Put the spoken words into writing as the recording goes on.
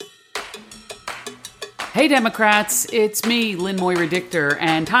Hey Democrats, it's me, Lynn Moira Dichter,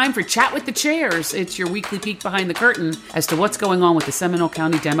 and time for Chat with the Chairs. It's your weekly peek behind the curtain as to what's going on with the Seminole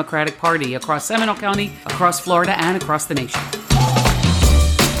County Democratic Party across Seminole County, across Florida, and across the nation.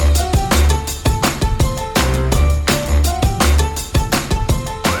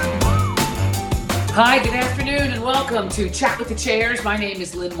 Hi, good afternoon, and welcome to Chat with the Chairs. My name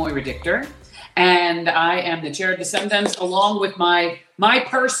is Lynn Moira Dichter, and I am the chair of the Semdems, along with my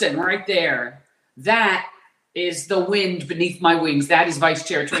person right there. That is the wind beneath my wings. That is Vice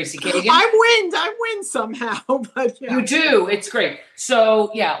Chair Tracy Kagan. I win somehow, but yeah. You do. It's great.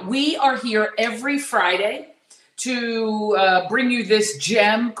 So, yeah, we are here every Friday to bring you this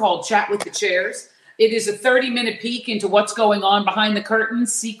gem called Chat with the Chairs. It is a 30-minute peek into what's going on behind the curtain,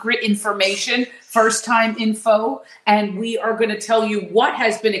 secret information, first-time info, and we are going to tell you what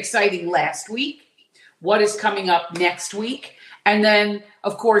has been exciting last week, what is coming up next week, and then,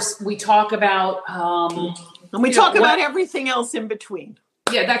 of course, we talk about... and we talk about everything else in between.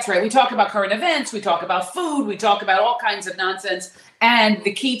 Yeah, that's right. We talk about current events. We talk about food. We talk about all kinds of nonsense. And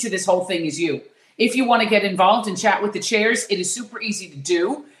the key to this whole thing is you. If you want to get involved and chat with the chairs, it is super easy to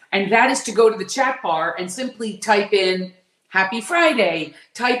do. And that is to go to the chat bar and simply type in Happy Friday.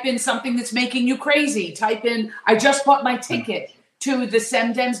 Type in something that's making you crazy. Type in, I just bought my ticket to the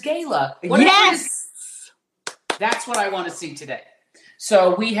Semdems Gala. Yes! That's what I want to see today.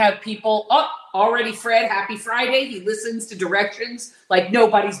 So we have people, already Fred, happy Friday. He listens to directions like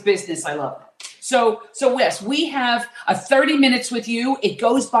nobody's business. I love it. So Wes, we have a 30 minutes with you. It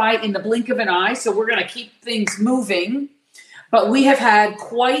goes by in the blink of an eye. So we're going to keep things moving. But we have had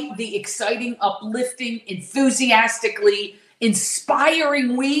quite the exciting, uplifting, enthusiastically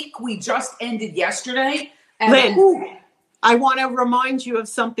inspiring week. We just ended yesterday. And Lynn, I want to remind you of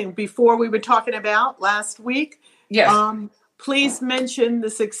something before we were talking about last week. Yes. Please mention the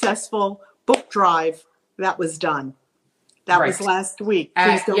successful book drive that was done. That was last week.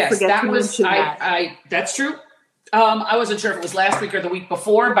 Please don't forget to mention that. That's true. I wasn't sure if it was last week or the week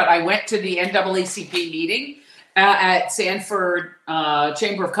before, but I went to the NAACP meeting at Sanford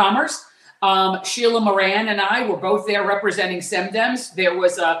Chamber of Commerce. Sheila Moran and I were both there representing Semdems. There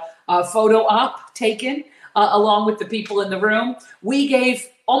was a photo op taken along with the people in the room. We gave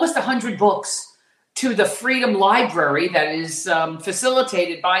almost 100 books to the Freedom Library that is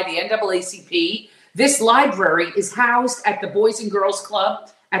facilitated by the NAACP. This library is housed at the Boys and Girls Club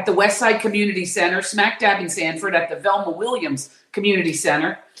at the Westside Community Center, smack dab in Sanford, at the Velma Williams Community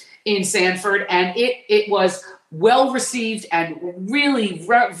Center in Sanford. And it was well received and really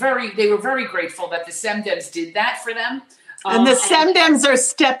they were very grateful that the Semdems did that for them. And the Semdems are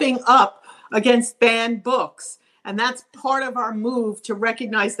stepping up against banned books. And that's part of our move to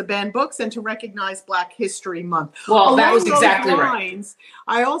recognize the banned books and to recognize Black History Month. Well, that was exactly right.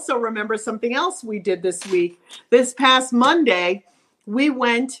 I also remember something else we did this week. This past Monday, we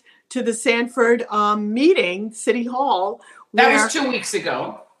went to the Sanford meeting, City Hall. That was 2 weeks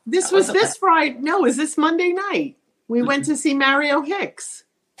ago. This was this Friday. No, is this Monday night? We went to see Mario Hicks.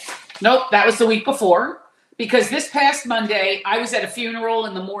 Nope, that was the week before. Because this past Monday, I was at a funeral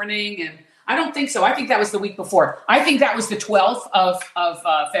in the morning, and I don't think so. I think that was the week before. I think that was the 12th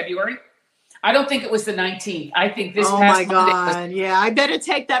of February. I don't think it was the 19th. I think this past Monday. Oh, my God. Yeah, I better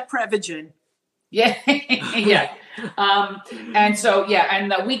take that Prevagen. Yeah. Yeah. And so, and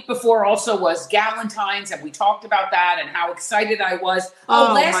the week before also was Galentine's, and we talked about that and how excited I was.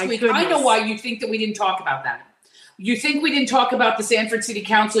 Last week, goodness. I know why you think that we didn't talk about that. You think we didn't talk about the Sanford City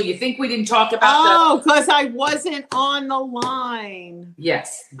Council. You think we didn't talk about because I wasn't on the line.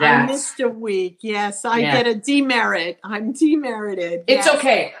 Yes. I missed a week. Yes, I get a demerit. I'm demerited. It's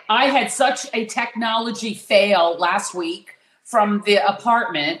okay. I had such a technology fail last week from the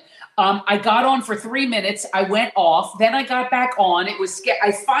apartment. I got on for 3 minutes. I went off. Then I got back on.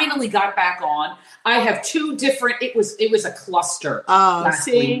 I finally got back on. I have two different. It was a cluster. Last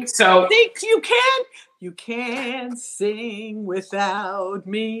week. So think you can't sing without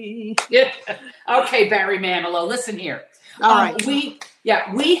me. Yeah. Okay, Barry Manilow. Listen here. All right.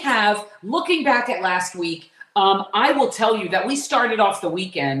 We have, looking back at last week, I will tell you that we started off the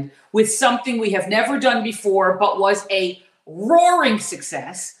weekend with something we have never done before, but was a roaring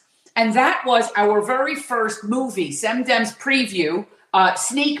success. And that was our very first movie, Semdems Preview,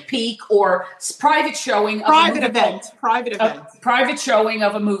 sneak peek or private showing of private event private showing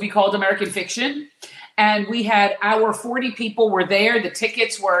of a movie called American Fiction. and we had our 40 people were there. The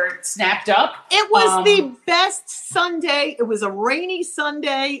tickets were snapped up. It was the best Sunday. It was a rainy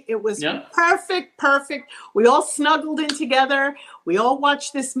Sunday. It was perfect. We all snuggled in together. We all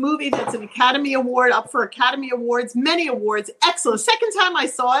watched this movie that's an Academy Award, up for Academy Awards, many awards. Excellent. Second time I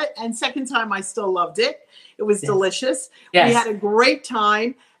saw it, and second time I still loved it. It was delicious. Yes. We had a great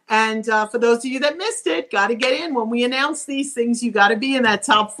time. And for those of you that missed it, got to get in. When we announce these things, you got to be in that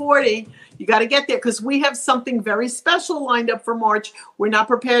top 40. You got to get there because we have something very special lined up for March. We're not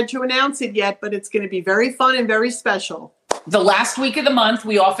prepared to announce it yet, but it's going to be very fun and very special. The last week of the month,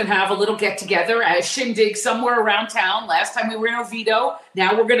 we often have a little get-together at a shindig somewhere around town. Last time we were in Oviedo.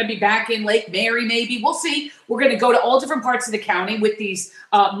 Now we're going to be back in Lake Mary, maybe. We'll see. We're going to go to all different parts of the county with these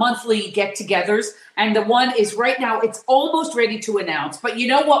monthly get-togethers. And the one is right now, it's almost ready to announce. But you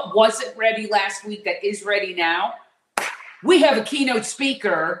know what wasn't ready last week that is ready now? We have a keynote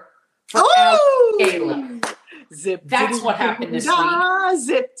speaker for our GALA. That's what happened this week.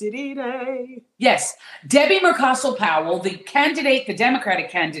 Zip-diddy-day. Yes. Debbie Mercostle-Powell, the Democratic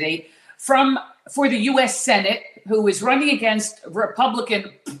candidate for the U.S. Senate, who is running against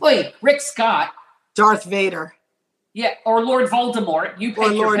Republican, Rick Scott. Darth Vader. Yeah, or Lord Voldemort.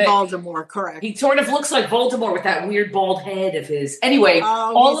 Voldemort, correct. He sort of looks like Voldemort with that weird bald head of his. Anyway,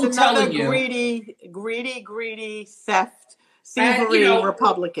 all I'm telling you. Greedy, thievery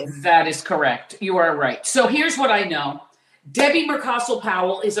Republican. That is correct. You are right. So here's what I know. Debbie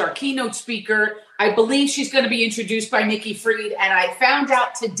Mercostle-Powell is our keynote speaker. I believe she's going to be introduced by Nikki Fried. And I found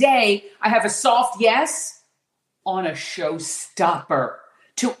out today I have a soft yes on a showstopper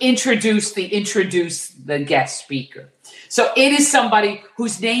to introduce the guest speaker. So it is somebody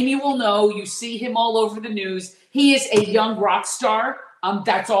whose name you will know. You see him all over the news. He is a young rock star.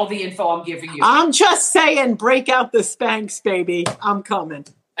 That's all the info I'm giving you. I'm just saying, break out the Spanx, baby. I'm coming.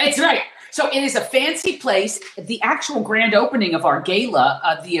 It's right. So it is a fancy place. The actual grand opening of our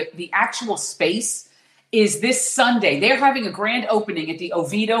gala, the actual space is this Sunday. They're having a grand opening at the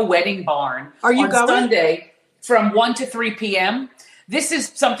Oviedo Wedding Barn. Are you going? Sunday from 1 to 3 p.m. This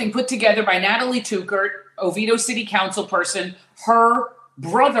is something put together by Natalie Tukert, Oviedo City Council person, her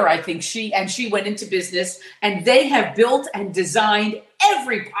brother, I think she went into business, and they have built and designed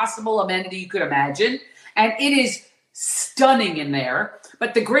every possible amenity you could imagine. And it is stunning in there.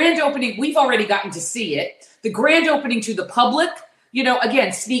 But the grand opening, we've already gotten to see it. The grand opening to the public,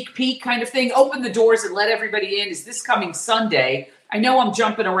 again, sneak peek kind of thing, open the doors and let everybody in, is this coming Sunday. I know I'm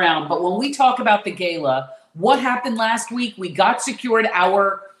jumping around, but when we talk about the gala, what happened last week, we got secured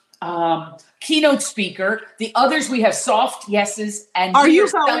our keynote speaker. The others, we have soft yeses, and are you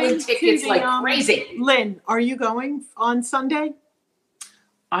selling tickets like crazy. Lynn, are you going on Sunday?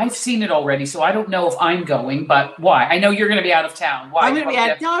 I've seen it already, so I don't know if I'm going, but why? I know you're going to be out of town. Why? I'm going to be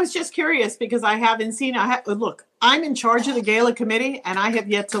out. No, I was just curious because I haven't seen it. Look, I'm in charge of the gala committee, and I have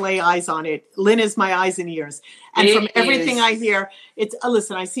yet to lay eyes on it. Lynn is my eyes and ears. And from everything I hear, it's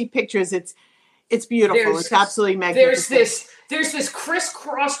listen, I see pictures. It's beautiful. It's absolutely magnificent. There's this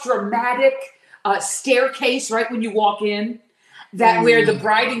crisscross dramatic staircase right when you walk in, that where the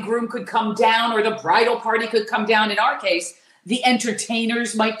bride and groom could come down, or the bridal party could come down. In our case, the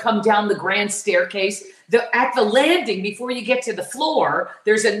entertainers might come down the grand staircase. At the landing, before you get to the floor,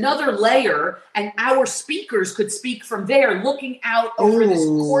 there's another layer, and our speakers could speak from there, looking out over this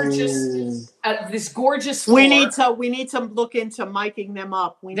gorgeous floor. We need to look into miking them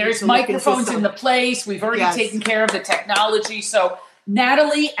up. There's microphones in the place. We've already taken care of the technology. So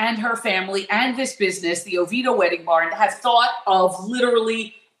Natalie and her family and this business, the Oviedo Wedding Barn, have thought of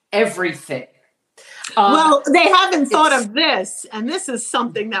literally everything. Well, they haven't thought of this, and this is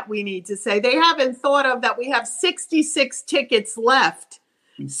something that we need to say. They haven't thought of that we have 66 tickets left.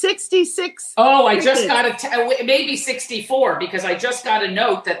 66. Oh, I just got maybe 64, because I just got a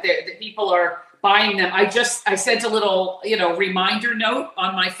note that the people are buying them. I sent a little, reminder note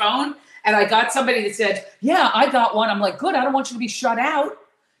on my phone, and I got somebody that said, "Yeah, I got one." I'm like, "Good. I don't want you to be shut out."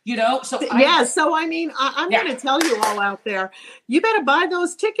 So I'm going to tell you all out there, you better buy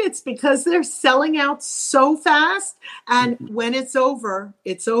those tickets because they're selling out so fast. And when it's over,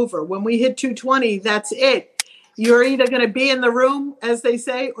 it's over. When we hit 220, that's it. You're either going to be in the room, as they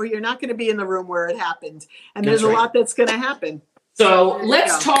say, or you're not going to be in the room where it happened. And there's a lot that's going to happen. So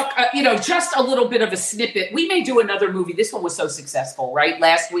let's talk, just a little bit of a snippet. We may do another movie. This one was so successful, right?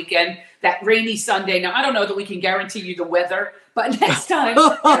 Last weekend, that rainy Sunday. Now, I don't know that we can guarantee you the weather, but next time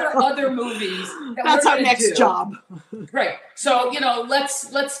there are other movies. That's our next job. Right. So,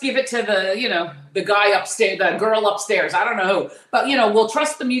 let's give it to the guy upstairs, the girl upstairs. I don't know who, but we'll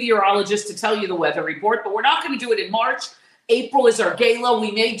trust the meteorologist to tell you the weather report, but we're not going to do it in March. April is our gala.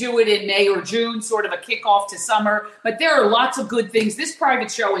 We may do it in May or June, sort of a kickoff to summer. But there are lots of good things. This private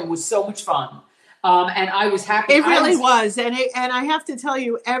showing was so much fun. And I was happy. It really was. And I have to tell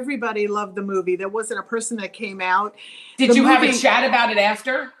you, everybody loved the movie. There wasn't a person that came out. Did you have a chat about it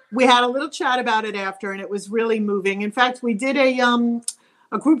after? We had a little chat about it after, and it was really moving. In fact, we did a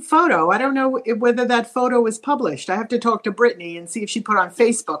group photo. I don't know whether that photo was published. I have to talk to Brittany and see if she put it on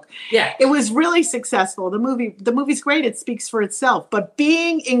Facebook. Yeah. It was really successful. The movie's great. It speaks for itself. But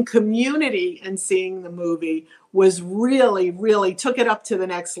being in community and seeing the movie was really, really took it up to the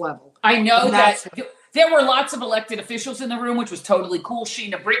next level. I know that there were lots of elected officials in the room, which was totally cool.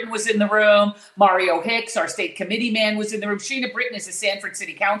 Sheena Britton was in the room. Mario Hicks, our state committee man, was in the room. Sheena Britton is a Sanford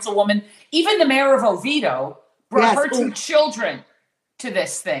City Councilwoman. Even the mayor of Oviedo brought her two children to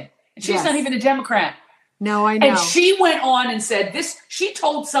this thing. And she's not even a Democrat. No, I know. And she went on and said this. She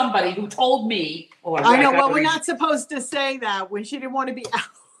told somebody who told me. I know. Well, we're not supposed to say that when she didn't want to be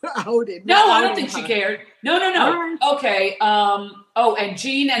outed. No, I don't think she cared. No. Right. Okay. And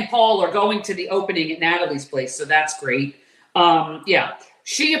Jean and Paul are going to the opening at Natalie's place, so that's great. Yeah.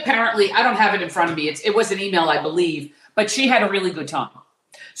 She apparently, I don't have it in front of me. It was an email, I believe, but she had a really good time.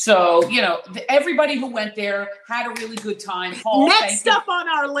 So, everybody who went there had a really good time. Paul, next up on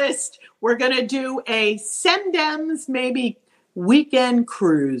our list, we're going to do a Semdems maybe weekend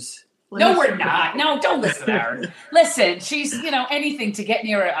cruise. No, we're not. No, don't listen to her. Listen, she's, anything to get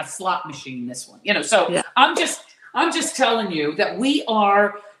near a slot machine, this one. So yeah. I'm just telling you that we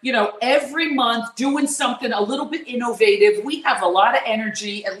are, every month doing something a little bit innovative. We have a lot of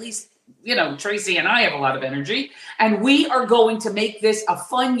energy, at least, Tracy and I have a lot of energy, and we are going to make this a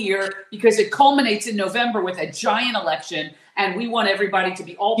fun year because it culminates in November with a giant election. And we want everybody to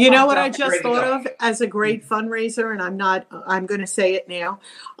be all. You know what I just thought of as a great fundraiser, and I'm going to say it now.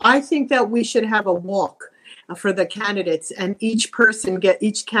 I think that we should have a walk for the candidates, and each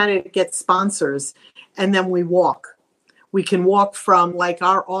candidate gets sponsors, and then we walk. We can walk from like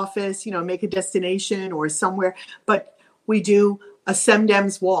our office, make a destination or somewhere, but we do a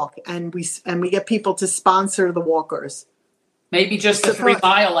Semdems walk, and we get people to sponsor the walkers. Maybe just a 3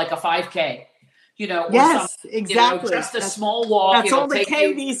 mile, like a 5K. Yes, exactly. Just a small walk. That's all the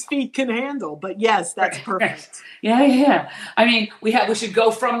K these feet can handle. But yes, that's perfect. Yeah. I mean, we should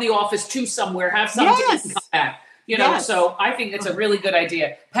go from the office to somewhere, have something to eat and come back. So I think it's a really good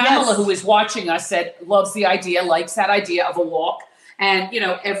idea. Pamela, who is watching us, loves the idea, likes that idea of a walk. And,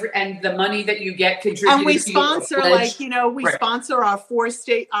 and the money that you get contributes. And we sponsor, sponsor our four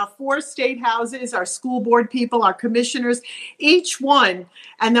state houses, our school board people, our commissioners, each one.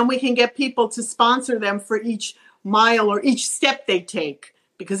 And then we can get people to sponsor them for each mile or each step they take,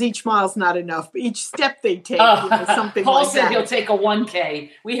 because each mile's not enough. But each step they take, something Paul like said that. He'll take a 1K.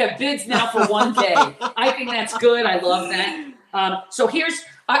 We have bids now for 1K. I think that's good. I love that. So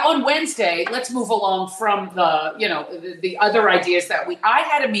on Wednesday, let's move along from the other ideas I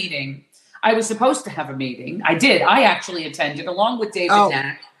had a meeting. I was supposed to have a meeting. I did. I actually attended along with David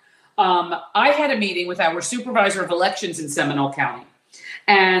Knack. I had a meeting with our supervisor of elections in Seminole County.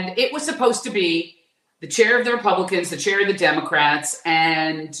 And it was supposed to be the chair of the Republicans, the chair of the Democrats,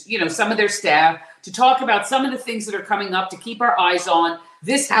 and, some of their staff to talk about some of the things that are coming up to keep our eyes on.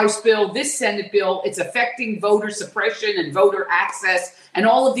 This House bill, this Senate bill, it's affecting voter suppression and voter access and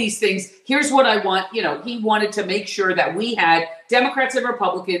all of these things. Here's what I want. He wanted to make sure that we had Democrats and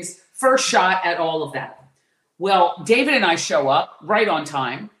Republicans first shot at all of that. Well, David and I show up right on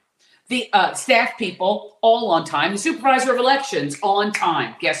time. The staff people all on time. The supervisor of elections on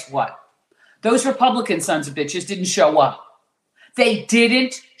time. Guess what? Those Republican sons of bitches didn't show up. They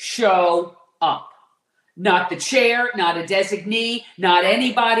didn't show up. Not the chair, not a designee, not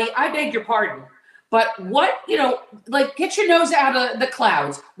anybody. I beg your pardon. But get your nose out of the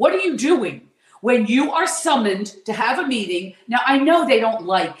clouds. What are you doing when you are summoned to have a meeting? Now, I know they don't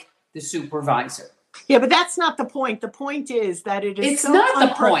like the supervisor. Yeah, but that's not the point. The point is that it's so not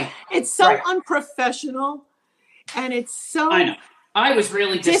the point. It's so unprofessional, and it's so I know. I was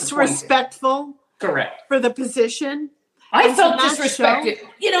really disrespectful. Correct. For the position. I felt disrespected.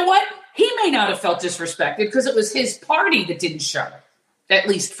 You know what? He may not have felt disrespected because it was his party that didn't show, at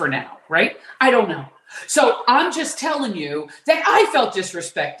least for now, right? I don't know. So I'm just telling you that I felt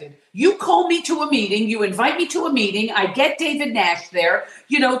disrespected. You call me to a meeting, you invite me to a meeting, I get David Nash there,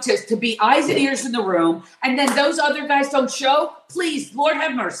 to be eyes and ears in the room, and then those other guys don't show? Please, Lord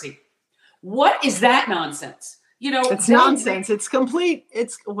have mercy. What is that nonsense? It's nonsense. It's complete.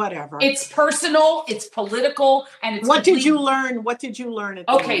 It's whatever. It's personal. It's political. And it's What did you learn? What did you learn? You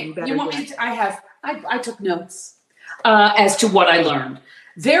want me to? I took notes as to what I learned.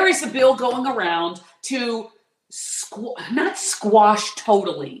 There is a bill going around to not squash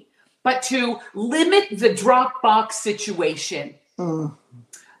totally, but to limit the drop box situation.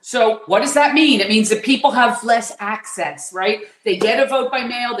 So what does that mean? It means that people have less access, right? They get a vote by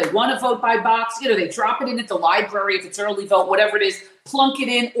mail. They want to vote by box. They drop it in at the library if it's early vote, whatever it is, plunk it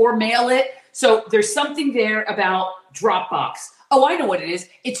in or mail it. So there's something there about drop box. Oh, I know what it is.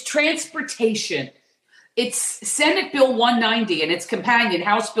 It's transportation. It's Senate Bill 190 and its companion,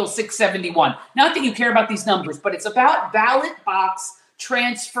 House Bill 671. Not that you care about these numbers, but it's about ballot box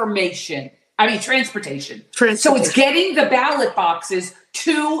transportation. So it's getting the ballot boxes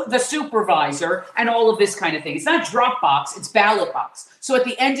to the supervisor and all of this kind of thing. It's not drop box, it's ballot box. So at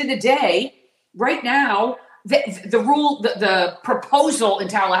the end of the day, right now, the proposal in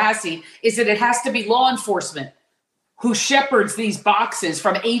Tallahassee is that it has to be law enforcement who shepherds these boxes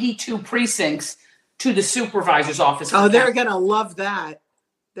from 82 precincts to the supervisor's office. Oh, they're going to love that.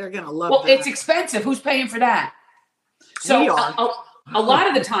 They're going to love that. Well, it's expensive. Who's paying for that? So we are. A lot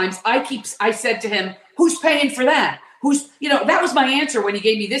of the times I said to him, who's paying for that? That was my answer when he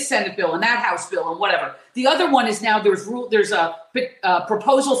gave me this Senate bill and that House bill and whatever. The other one is now there's a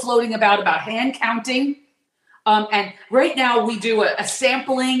proposal floating about hand counting. And right now we do a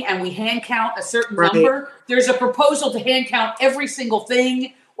sampling and we hand count a certain number. There's a proposal to hand count every single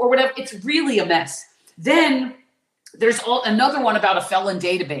thing or whatever. It's really a mess. Then there's another one about a felon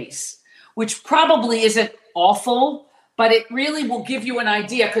database, which probably isn't awful, but it really will give you an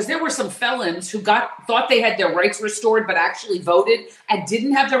idea, because there were some felons who thought they had their rights restored, but actually voted and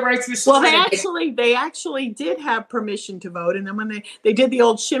didn't have their rights restored. Well, they actually did have permission to vote, and then when they did the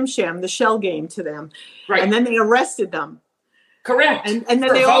old shim, the shell game to them, right, and then they arrested them. Correct. And then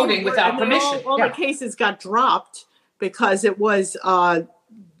they voting without permission. All the cases got dropped because it was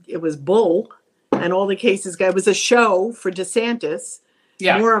bull, and all the cases it was a show for DeSantis.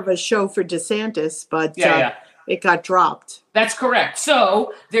 Yeah, more of a show for DeSantis, but it got dropped. That's correct.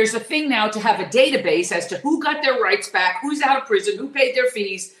 So there's a thing now to have a database as to who got their rights back, who's out of prison, who paid their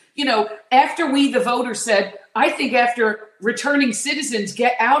fees. After we, the voters, said, I think after returning citizens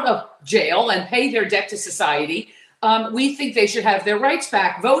get out of jail and pay their debt to society, we think they should have their rights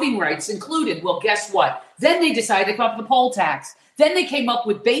back, voting rights included. Well, guess what? Then they decided to come up with the poll tax. Then they came up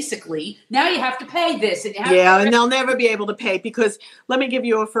with basically, now you have to pay this. And and they'll never be able to pay, because let me give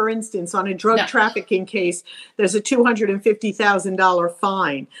you for instance, on a drug trafficking case, there's a $250,000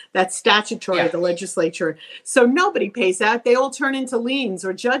 fine. That's statutory, the legislature. So nobody pays that. They all turn into liens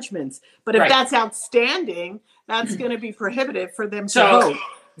or judgments. But if that's outstanding, that's going to be prohibitive for them to vote.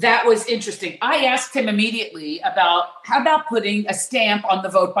 That was interesting. I asked him immediately how about putting a stamp on the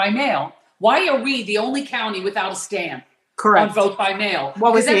vote by mail? Why are we the only county without a stamp? Correct. On vote by mail?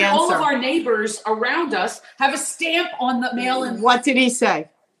 What was the answer? All of our neighbors around us have a stamp on the mail. And what did he say?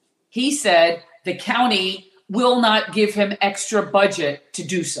 He said the county will not give him extra budget to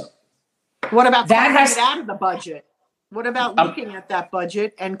do so. What about carving it out of the budget? What about looking at that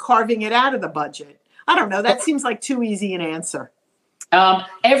budget and carving it out of the budget? I don't know. That seems like too easy an answer.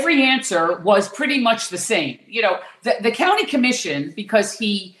 Every answer was pretty much the same. The county commission, because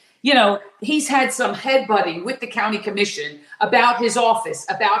he's had some headbutting with the county commission about his office,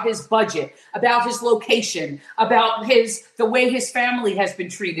 about his budget, about his location, about the way his family has been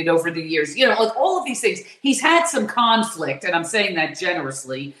treated over the years. Like all of these things. He's had some conflict, and I'm saying that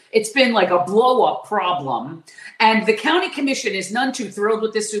generously. It's been like a blow-up problem. And the county commission is none too thrilled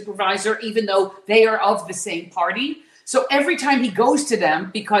with this supervisor, even though they are of the same party. So every time he goes to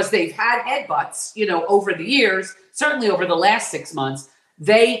them, because they've had headbutts, over the years, certainly over the last 6 months,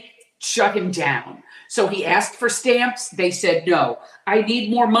 they shut him down. So he asked for stamps. They said, no. I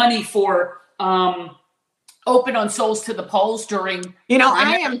need more money for open on souls to the polls during...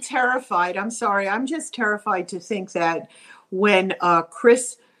 I am terrified. I'm sorry. I'm just terrified to think that when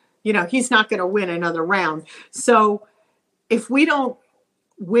Chris, he's not going to win another round. So if we don't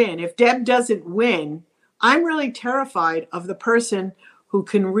win, if Deb doesn't win, I'm really terrified of the person who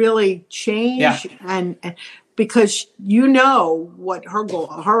can really change and because what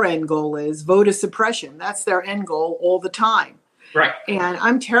her end goal is, voter suppression. That's their end goal all the time. Right. And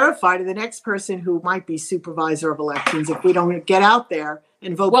I'm terrified of the next person who might be supervisor of elections if we don't get out there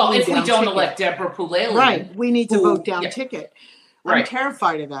and vote. Well, if we don't elect Deborah Pulalian. Right. We need to vote down ticket. I'm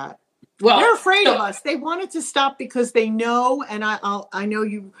terrified of that. Well, they're afraid of us. They wanted to stop because they know, and I know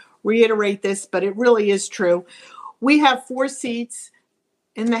you reiterate this, but it really is true. We have 4 seats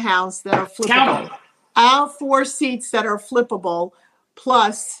in the House that are flippable. Our 4 seats that are flippable,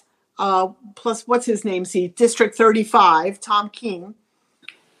 plus what's his name seat, District 35, Tom King,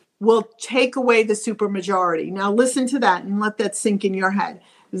 will take away the supermajority. Now listen to that and let that sink in your head.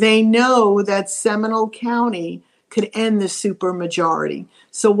 They know that Seminole County could end the supermajority.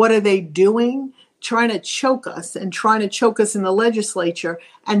 So what are they doing? Trying to choke us and trying to choke us in the legislature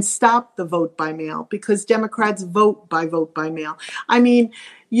and stop the vote by mail, because Democrats vote by mail. I mean,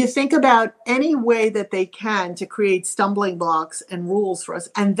 you think about any way that they can to create stumbling blocks and rules for us.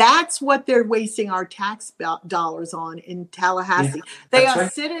 And that's what they're wasting our tax dollars on in Tallahassee. Yeah, they are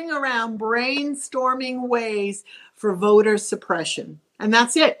right. sitting around brainstorming ways for voter suppression. And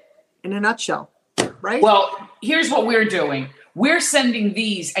that's it in a nutshell, right? Well, here's what we're doing. We're sending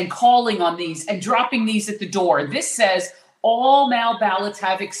these and calling on these and dropping these at the door. This says all mail ballots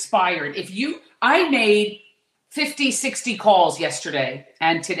have expired. I made 50, 60 calls yesterday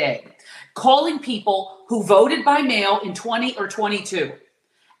and today, calling people who voted by mail in 20 or 22,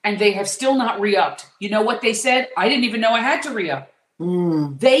 and they have still not re-upped. You know what they said? I didn't even know I had to re-up.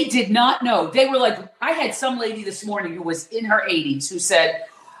 They did not know. They were like, I had some lady this morning who was in her 80s who said,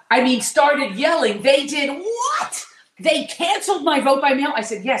 started yelling, they did what? They canceled my vote by mail. I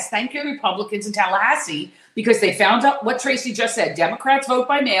said, yes, thank you, Republicans in Tallahassee, because they found out what Tracy just said. Democrats vote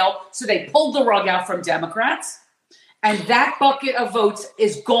by mail, so they pulled the rug out from Democrats. And that bucket of votes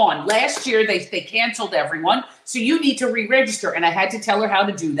is gone. Last year, they canceled everyone. So you need to re-register. And I had to tell her how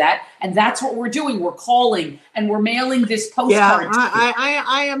to do that. And that's what we're doing. We're calling and we're mailing this postcard. Yeah,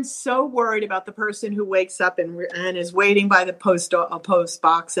 I am so worried about the person who wakes up and is waiting by the post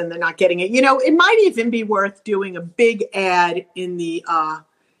box and they're not getting it. You know, it might even be worth doing a big ad in the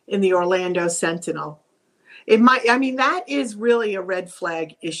Orlando Sentinel. It might. I mean, that is really a red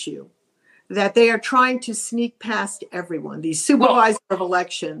flag issue, that they are trying to sneak past everyone, these supervisor of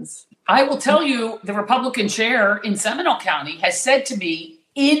elections. I will tell you, the Republican chair in Seminole County has said to me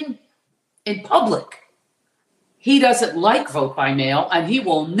in public, he doesn't like vote by mail, and he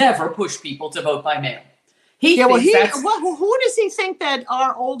will never push people to vote by mail. Who does he think that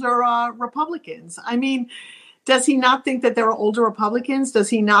are older Republicans? I mean, does he not think that there are older Republicans? Does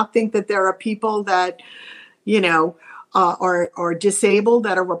he not think that there are people that, are disabled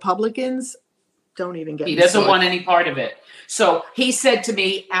that are Republicans? Don't even get me started. He doesn't want any part of it. So he said to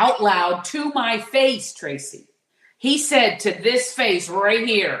me out loud to my face, Tracy, he said to this face right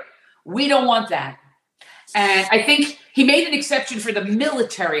here, we don't want that. And I think he made an exception for the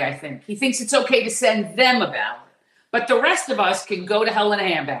military, I think. He thinks it's okay to send them a ballot. But the rest of us can go to hell in a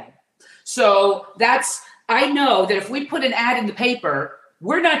handbag. So I know that if we put an ad in the paper,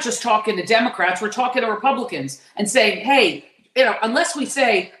 we're not just talking to Democrats, we're talking to Republicans and saying, hey, unless we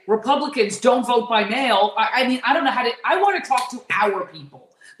say Republicans don't vote by mail, I don't know I want to talk to our people,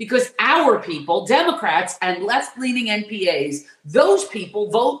 because our people, Democrats and left-leaning NPAs, those people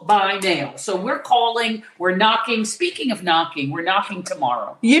vote by mail. So we're calling, we're knocking. Speaking of knocking, we're knocking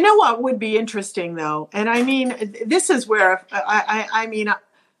tomorrow. You know what would be interesting, though? And I mean, this is where,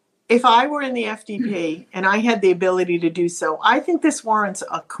 if I were in the FDP and I had the ability to do so, I think this warrants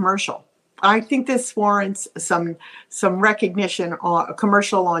a commercial. I think this warrants some recognition, a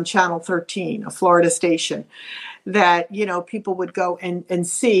commercial on Channel 13, a Florida station, that, people would go and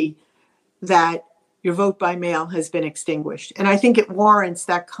see that your vote by mail has been extinguished. And I think it warrants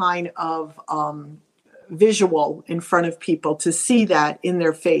that kind of visual in front of people to see that in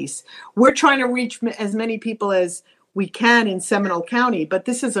their face. We're trying to reach as many people as we can in Seminole County, but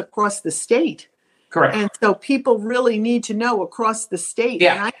this is across the state. Correct. And so people really need to know across the state.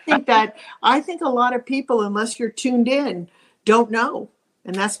 Yeah. And I think a lot of people, unless you're tuned in, don't know.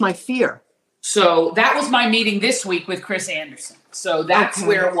 And that's my fear. So that was my meeting this week with Chris Anderson. So that's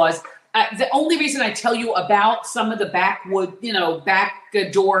where it was. The only reason I tell you about some of the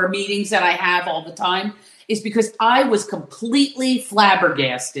backdoor meetings that I have all the time is because I was completely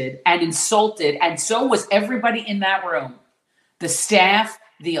flabbergasted and insulted. And so was everybody in that room. The staff,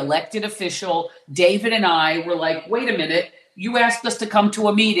 the elected official, David and I were like, wait a minute, you asked us to come to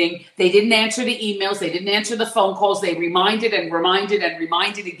a meeting. They didn't answer the emails. They didn't answer the phone calls. They reminded and reminded and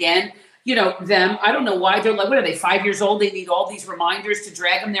reminded again. Them, I don't know why. They're like, what are they, 5 years old? They need all these reminders to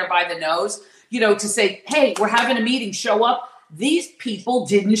drag them there by the nose, to say, hey, we're having a meeting, show up. These people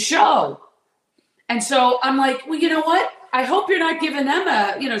didn't show. And so I'm like, well, you know what? I hope you're not giving them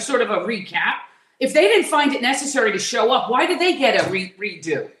a, sort of a recap. If they didn't find it necessary to show up, why did they get a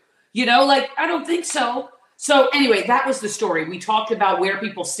redo? I don't think so. So anyway, that was the story. We talked about where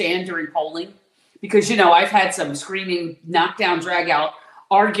people stand during polling because, I've had some screaming, knockdown, drag out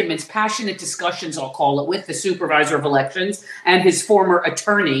arguments, passionate discussions, I'll call it, with the supervisor of elections and his former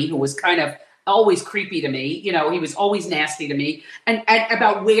attorney, who was kind of always creepy to me. He was always nasty to me, and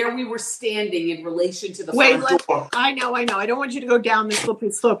about where we were standing in relation to the front door. I know. I don't want you to go down this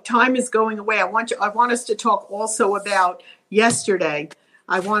slippery slope. Time is going away. I want us to talk also about yesterday.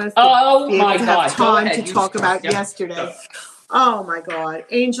 I want us Oh to be able my to God. have time Go to ahead. talk about Yep. yesterday. Go. Oh my God.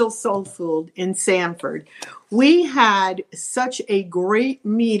 Angel Soul Food in Sanford. We had such a great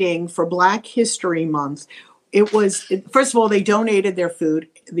meeting for Black History Month. It was, first of all, they donated their food,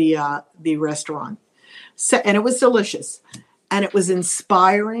 the restaurant. So, and it was delicious. And it was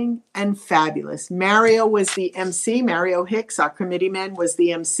inspiring and fabulous. Mario was the MC. Mario Hicks, our committee man, was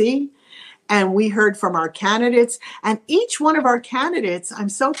the MC. And we heard from our candidates. And each one of our candidates, I'm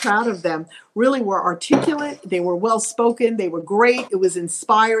so proud of them, really were articulate. They were well-spoken. They were great. It was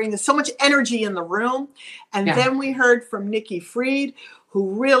inspiring. There's so much energy in the room. And then we heard from Nikki Fried,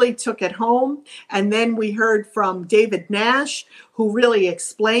 who really took it home. And then we heard from David Nash, who really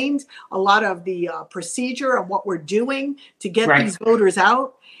explained a lot of the procedure and what we're doing to get these voters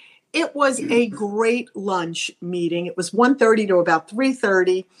out. It was a great lunch meeting. It was 1:30 to about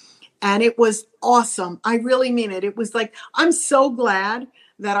 3:30. And it was awesome. I really mean it. It was like, I'm so glad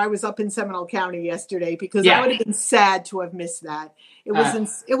that I was up in Seminole County yesterday, because I would have been sad to have missed that. It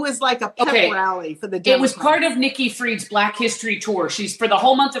was like a pep rally for the Democrats. It was part of Nikki Fried's Black History Tour. She's, for the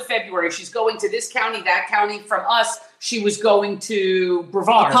whole month of February, she's going to this county, that county. From us, she was going to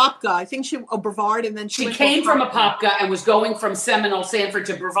Brevard. Apopka. I think Brevard, and then she came from Apopka and was going from Seminole, Sanford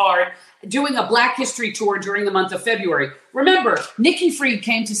to Brevard, doing a Black History Tour during the month of February. Remember, Nikki Fried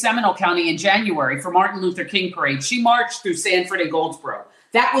came to Seminole County in January for Martin Luther King Parade. She marched through Sanford and Goldsboro.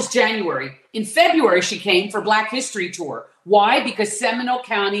 That was January. In February, she came for Black History Tour. Why? Because Seminole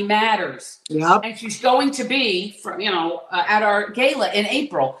County matters. Yep. And she's going to be, at our gala in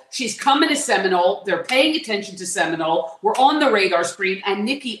April. She's coming to Seminole. They're paying attention to Seminole. We're on the radar screen. And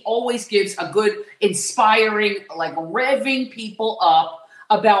Nikki always gives a good, inspiring, like revving people up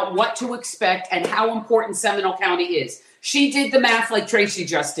about what to expect and how important Seminole County is. She did the math like Tracy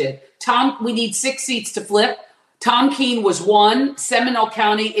just did. We need 6 seats to flip. Tom Keene was 1. Seminole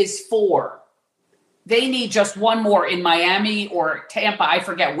County is 4. They need just 1 more in Miami or Tampa. I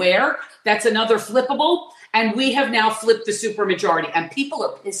forget where. That's another flippable. And we have now flipped the supermajority. And people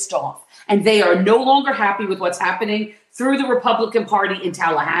are pissed off. And they are no longer happy with what's happening through the Republican Party in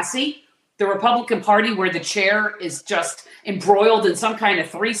Tallahassee. The Republican Party, where the chair is just embroiled in some kind of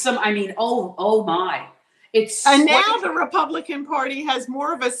threesome. I mean, oh my. And now the Republican Party has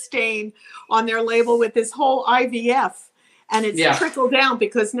more of a stain on their label with this whole IVF. And it's trickled down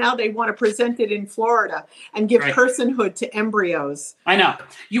because now they want to present it in Florida and give personhood to embryos. I know.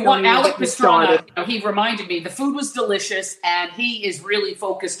 You want Alec Pastrana. He reminded me the food was delicious, and he is really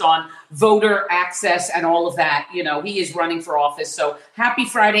focused on voter access and all of that. He is running for office. So happy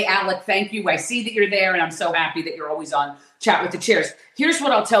Friday, Alec. Thank you. I see that you're there, and I'm so happy that you're always on Chat with the Chairs. Here's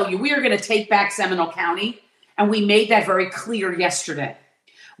what I'll tell you. We are going to take back Seminole County, and we made that very clear yesterday.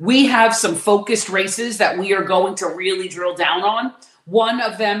 We have some focused races that we are going to really drill down on. One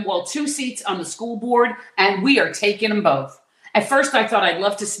of them, 2 seats on the school board, and we are taking them both. At first, I thought I'd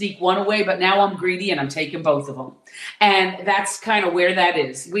love to sneak one away, but now I'm greedy and I'm taking both of them. And that's kind of where that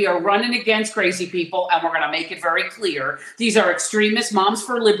is. We are running against crazy people, and we're going to make it very clear. These are extremists, Moms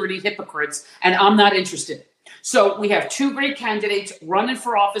for Liberty hypocrites, and I'm not interested. So we have 2 great candidates running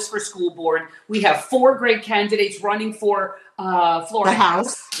for office for school board. We have 4 great candidates running for Florida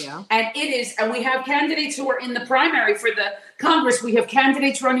House. Yeah. And we have candidates who are in the primary for the Congress. We have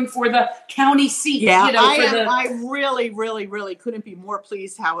candidates running for the county seat. Yeah, I really, really, really couldn't be more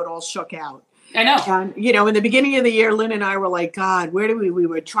pleased how it all shook out. I know. And, in the beginning of the year, Lynn and I were like, God, where do we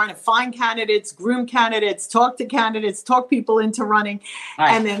were trying to find candidates, groom candidates, talk to candidates, talk people into running.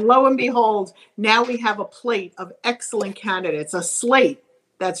 Right. And then lo and behold, now we have a plate of excellent candidates, a slate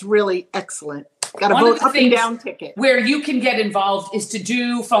that's really excellent. Got a vote up and down ticket. Where you can get involved is to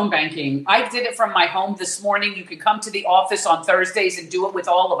do phone banking. I did it from my home this morning. You can come to the office on Thursdays and do it with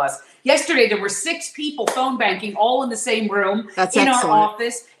all of us. Yesterday, there were 6 people phone banking all in the same room. That's in excellent. Our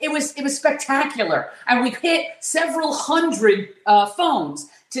office. It was spectacular. And we hit several hundred phones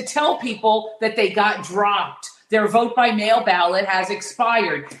to tell people that they got dropped. Their vote by mail ballot has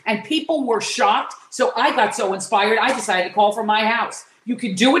expired. And people were shocked. So I got so inspired, I decided to call from my house. You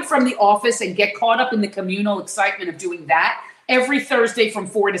could do it from the office and get caught up in the communal excitement of doing that every Thursday from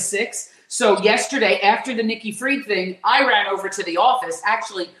 4 to 6. So yesterday, after the Nikki Fried thing, I ran over to the office.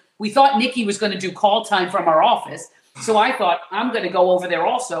 Actually, we thought Nikki was going to do call time from our office. So I thought, I'm going to go over there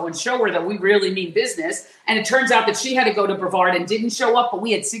also and show her that we really mean business. And it turns out that she had to go to Brevard and didn't show up. But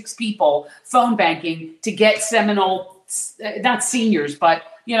we had 6 people phone banking to get Seminole, not seniors, but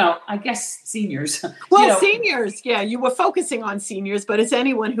I guess seniors. Well, seniors, yeah, you were focusing on seniors, but it's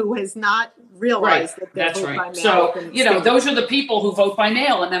anyone who has not realized that they vote by mail. So, those are the people who vote by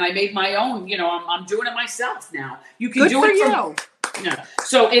mail. And then I made my own, I'm doing it myself now. You can Good do for it you. Yeah.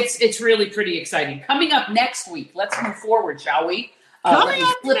 So it's really pretty exciting. Coming up next week, let's move forward, shall we? Coming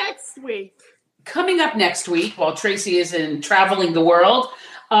up next week. Coming up next week, while Tracy is traveling the world,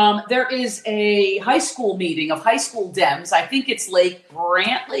 there is a high school meeting of high school Dems. I think it's Lake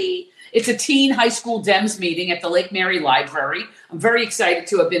Brantley. It's a teen high school Dems meeting at the Lake Mary Library. I'm very excited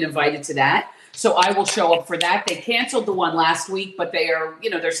to have been invited to that. So I will show up for that. They canceled the one last week, but they are,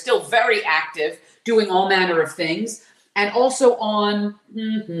 they're still very active, doing all manner of things. And also on,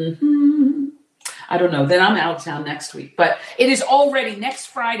 I don't know, then I'm out of town next week. But it is already, next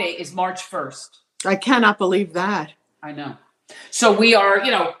Friday is March 1st. I cannot believe that. I know. So we are,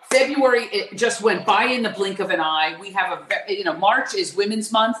 February, it just went by in the blink of an eye. We have March is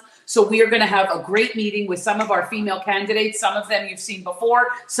Women's Month. So we are going to have a great meeting with some of our female candidates. Some of them you've seen before.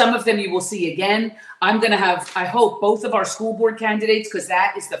 Some of them you will see again. I'm going to have, I hope, both of our school board candidates, because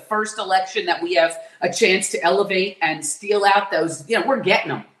that is the first election that we have a chance to elevate and steal out those, we're getting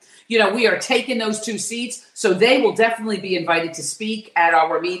them. We are taking those 2 seats. So they will definitely be invited to speak at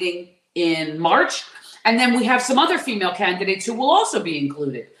our meeting in March. And then we have some other female candidates who will also be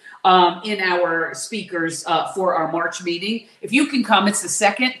included in our speakers for our March meeting. If you can come, it's the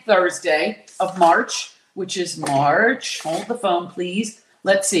second Thursday of March, which is March. Hold the phone, please.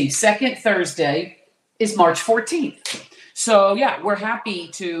 Let's see. Second Thursday is March 14th. So, yeah, we're happy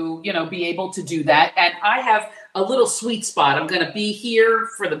to, be able to do that. And I have a little sweet spot. I'm going to be here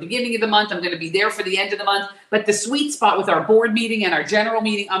for the beginning of the month. I'm going to be there for the end of the month. But the sweet spot with our board meeting and our general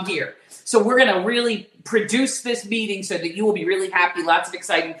meeting, I'm here. So we're going to really produce this meeting so that you will be really happy. Lots of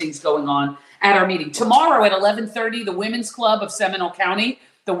exciting things going on at our meeting. Tomorrow at 11:30, the Women's Club of Seminole County,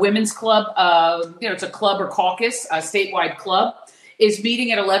 the Women's Club, it's a club or caucus, a statewide club, is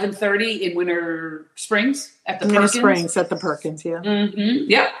meeting at 11:30 in Winter Springs at the Perkins. Winter Springs at the Perkins, yeah. Mm-hmm,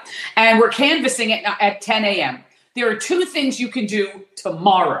 yeah. And we're canvassing at 10 a.m. There are 2 things you can do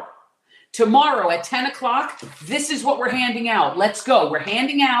tomorrow. Tomorrow at 10 o'clock, this is what we're handing out. Let's go. We're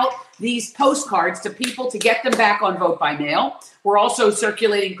handing out these postcards to people to get them back on vote by mail. We're also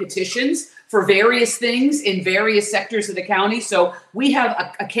circulating petitions for various things in various sectors of the county. So we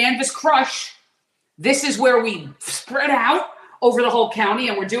have a canvas crush. This is where we spread out over the whole county,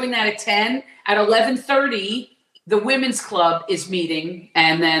 and we're doing that at 10. At 11:30, the Women's Club is meeting.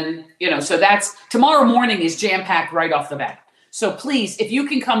 And then, so that's tomorrow morning is jam-packed right off the bat. So please, if you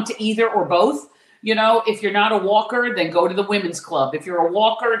can come to either or both, if you're not a walker, then go to the Women's Club. If you're a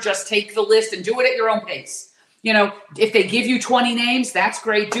walker, just take the list and do it at your own pace. If they give you 20 names, that's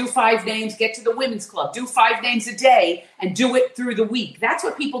great. Do 5 names, get to the Women's Club. Do 5 names a day and do it through the week. That's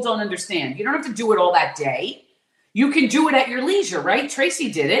what people don't understand. You don't have to do it all that day. You can do it at your leisure, right? Tracy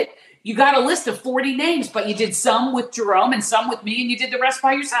did it. You got a list of 40 names, but you did some with Jerome and some with me, and you did the rest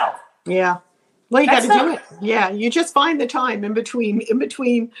by yourself. Yeah. Well, you got to do it. Yeah, you just find the time in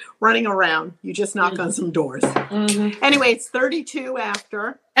between running around. You just knock on some doors. Mm-hmm. Anyway, it's 32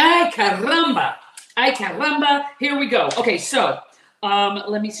 after. Ay, caramba. Here we go. Okay, so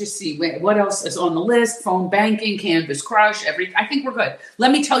let me just see. Wait, what else is on the list? Phone banking, Canvas Crush, I think we're good.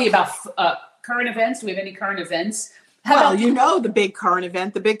 Let me tell you about current events. Do we have any current events? The big current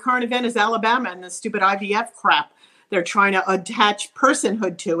event. The big current event is Alabama and the stupid IVF crap. They're trying to attach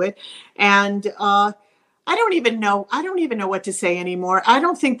personhood to it. And I don't even know what to say anymore. I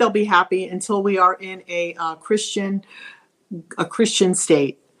don't think they'll be happy until we are in a Christian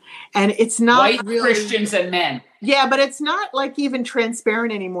state. And it's not white really Christians and men. Yeah, but it's not like even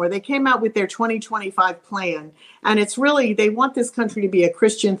transparent anymore. They came out with their 2025 plan. And it's really, they want this country to be a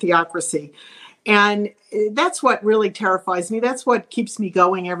Christian theocracy. And that's what really terrifies me. That's what keeps me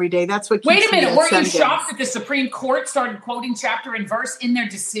going every day. That's what keeps me. Wait a minute. Were you shocked that the Supreme Court started quoting chapter and verse in their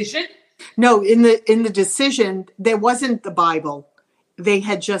decision? No, in the decision, there wasn't the Bible. They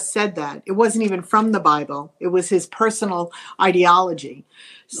had just said that. It wasn't even from the Bible. It was his personal ideology.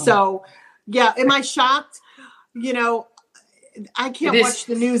 So, yeah, am I shocked? I can't watch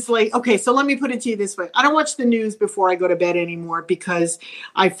the news late. Okay, so let me put it to you this way. I don't watch the news before I go to bed anymore because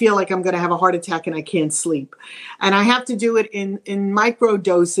I feel like I'm going to have a heart attack and I can't sleep. And I have to do it in micro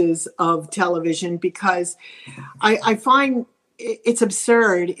doses of television because I find it's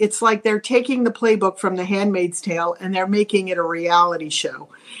absurd. It's like they're taking the playbook from The Handmaid's Tale and they're making it a reality show.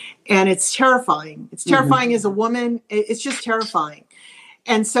 And it's terrifying. It's terrifying as a woman. It's just terrifying.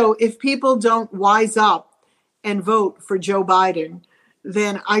 And so if people don't wise up and vote for Joe Biden,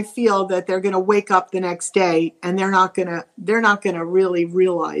 then I feel that they're going to wake up the next day and they're not going to really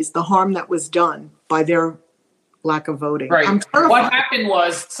realize the harm that was done by their lack of voting. Right. What happened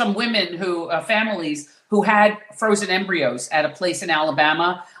was some women families who had frozen embryos at a place in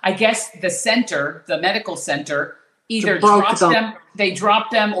Alabama, I guess the medical center, either they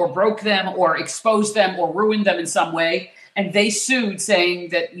dropped them or broke them or exposed them or ruined them in some way. And they sued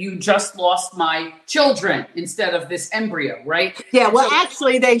saying that you just lost my children instead of this embryo, right? Yeah, well,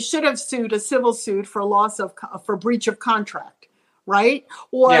 actually, they should have sued a civil suit for for breach of contract, right?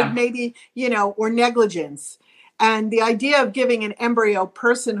 Or maybe, or negligence. And the idea of giving an embryo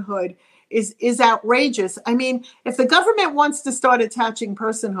personhood is outrageous. I mean, if the government wants to start attaching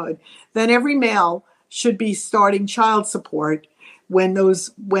personhood, then every male should be starting child support when that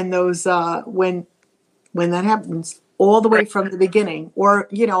happens. All the way from the beginning. Or,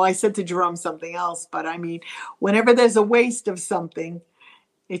 I said to Jerome something else, but I mean, whenever there's a waste of something,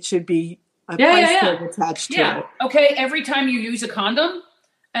 it should be a price tag attached to it. Okay, every time you use a condom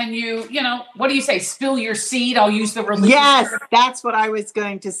and what do you say? Spill your seed, I'll use the religious Yes, that's what I was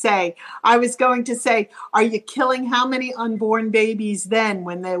going to say. I was going to say, are you killing how many unborn babies then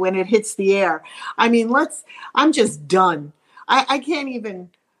when it hits the air? I mean, I'm just done. I can't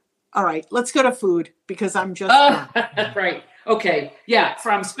even... All right, let's go to food because I'm just right. Okay. Yeah.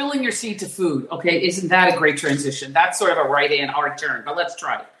 From spilling your seed to food. Okay. Isn't that a great transition? That's sort of a right hand hard turn, but let's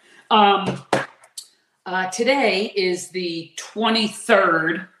try it. Today is the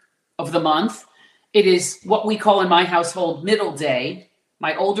 23rd of the month. It is what we call in my household middle day.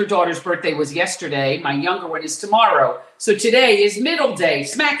 My older daughter's birthday was yesterday. My younger one is tomorrow. So today is middle day,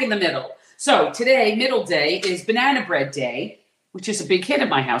 smack in the middle. So today, middle day, is banana bread day, which is a big hit at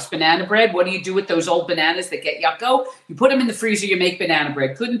my house. Banana bread. What do you do with those old bananas that get yucko? You put them in the freezer, you make banana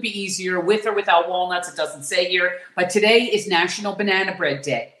bread. Couldn't be easier, with or without walnuts. It doesn't say here. But today is National Banana Bread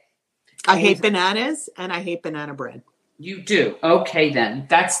Day. I hate bananas and I hate banana bread. You do? Okay, then.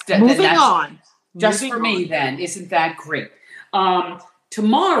 Moving on. Just for me, then. Isn't that great?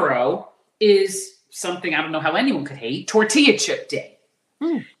 Tomorrow is something I don't know how anyone could hate. Tortilla chip day.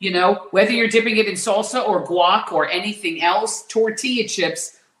 Whether you're dipping it in salsa or guac or anything else, tortilla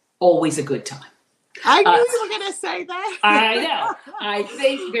chips, always a good time. I knew you were going to say that. I know. I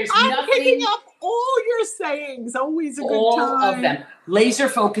think there's I'm nothing. picking up all your sayings. Always a good time. All of them. Laser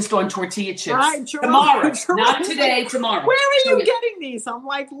focused on tortilla chips. Right, tomorrow. Not today, tomorrow. Where are you getting these? I'm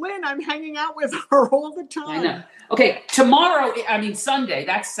like, Lynn, I'm hanging out with her all the time. I know. Okay, Sunday,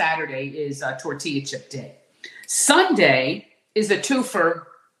 that's Saturday, is tortilla chip day. Sunday is a twofer,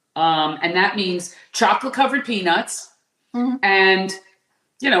 and that means chocolate-covered peanuts, and,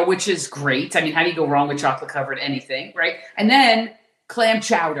 which is great. I mean, how do you go wrong with chocolate-covered anything, right? And then clam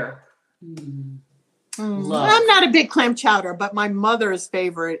chowder. I'm not a big clam chowder, but my mother's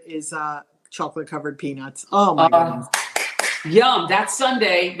favorite is chocolate-covered peanuts. Oh, my goodness. Yum. That's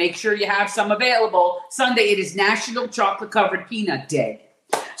Sunday. Make sure you have some available. Sunday, it is National Chocolate-Covered Peanut Day.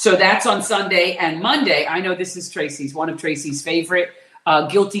 So that's on Sunday. And Monday, I know this is one of Tracy's favorite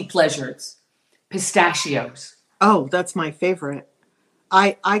guilty pleasures, pistachios. Oh, that's my favorite.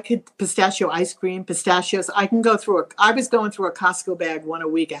 I could pistachio ice cream, pistachios. I was going through a Costco bag one a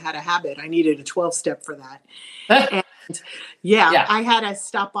week. I had a habit. I needed a 12-step for that. And I had to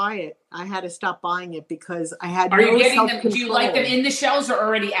stop by it. I had to stop buying it because I had Are you getting them? Do you like them in the shells or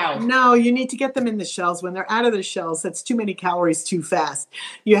already out? No, you need to get them in the shells. When they're out of the shells, that's too many calories too fast.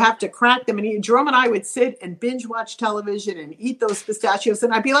 You have to crack them and eat. Jerome and I would sit and binge watch television and eat those pistachios,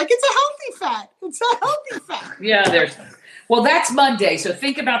 and I'd be like, "It's a healthy fat. It's a healthy fat." Yeah, Well, that's Monday, so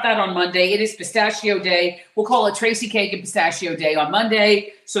think about that on Monday. It is Pistachio Day. We'll call it Tracy Cake and Pistachio Day on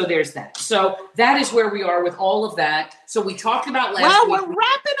Monday. So there's that. So that is where we are with all of that. So we talked about last week. Well, we're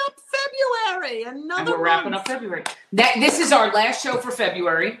wrapping up February. Wrapping up February. This is our last show for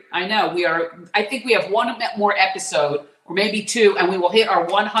February. I know we are. I think we have one more episode, or maybe two, and we will hit our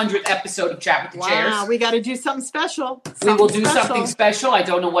 100th episode of Chat with the Chairs. Wow, we got to do something special. We will do something special. I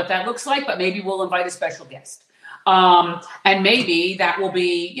don't know what that looks like, but maybe we'll invite a special guest. And maybe that will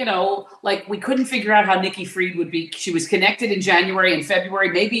be, like we couldn't figure out how Nikki Fried would be. She was connected in January and February,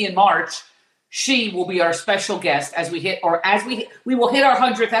 maybe in March. She will be our special guest we will hit our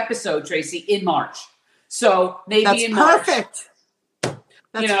 100th episode, Tracy, in March. So maybe that's in perfect. March.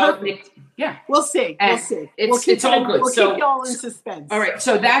 That's perfect. Yeah. We'll see. It's all good. We'll keep you all in suspense. All right.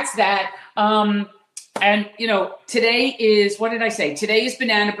 So that's that. And, today is, what did I say? Today is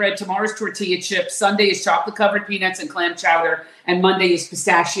banana bread. Tomorrow's tortilla chips. Sunday is chocolate-covered peanuts and clam chowder. And Monday is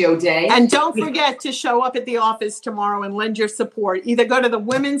pistachio day. And don't forget to show up at the office tomorrow and lend your support. Either go to the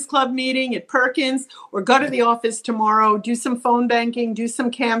women's club meeting at Perkins or go to the office tomorrow. Do some phone banking. Do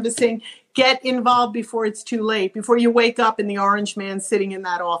some canvassing. Get involved before it's too late. Before you wake up and the orange man sitting in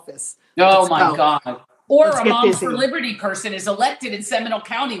that office. Oh, my God. Or a Mom for Liberty person is elected in Seminole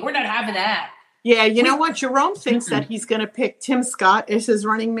County. We're not having that. Yeah, you know what? Jerome thinks that he's going to pick Tim Scott as his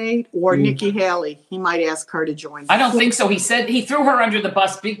running mate or Nikki Haley. He might ask her to join. I don't think so. He said he threw her under the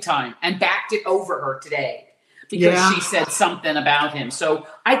bus big time and backed it over her today because she said something about him. So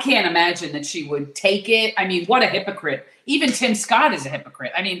I can't imagine that she would take it. I mean, what a hypocrite. Even Tim Scott is a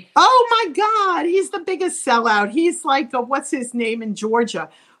hypocrite. I mean. Oh, my God. He's the biggest sellout. He's like, what's his name in Georgia?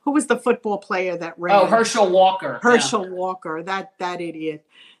 Who was the football player that ran? Oh, Herschel Walker. Walker. That idiot.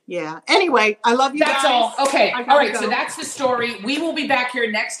 Yeah. Anyway, I love you That's guys. all. Okay. All right. So that's the story. We will be back here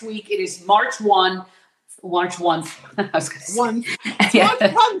next week. It is March 1st. March 1st. I was going to say. March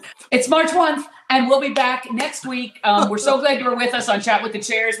 1st. It's March 1st. And we'll be back next week. We're so glad you were with us on Chat with the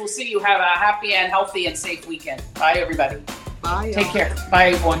Chairs. We'll see you. Have a happy and healthy and safe weekend. Bye, everybody. Bye. Take care. Bye,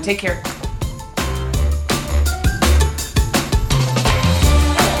 everyone. Take care.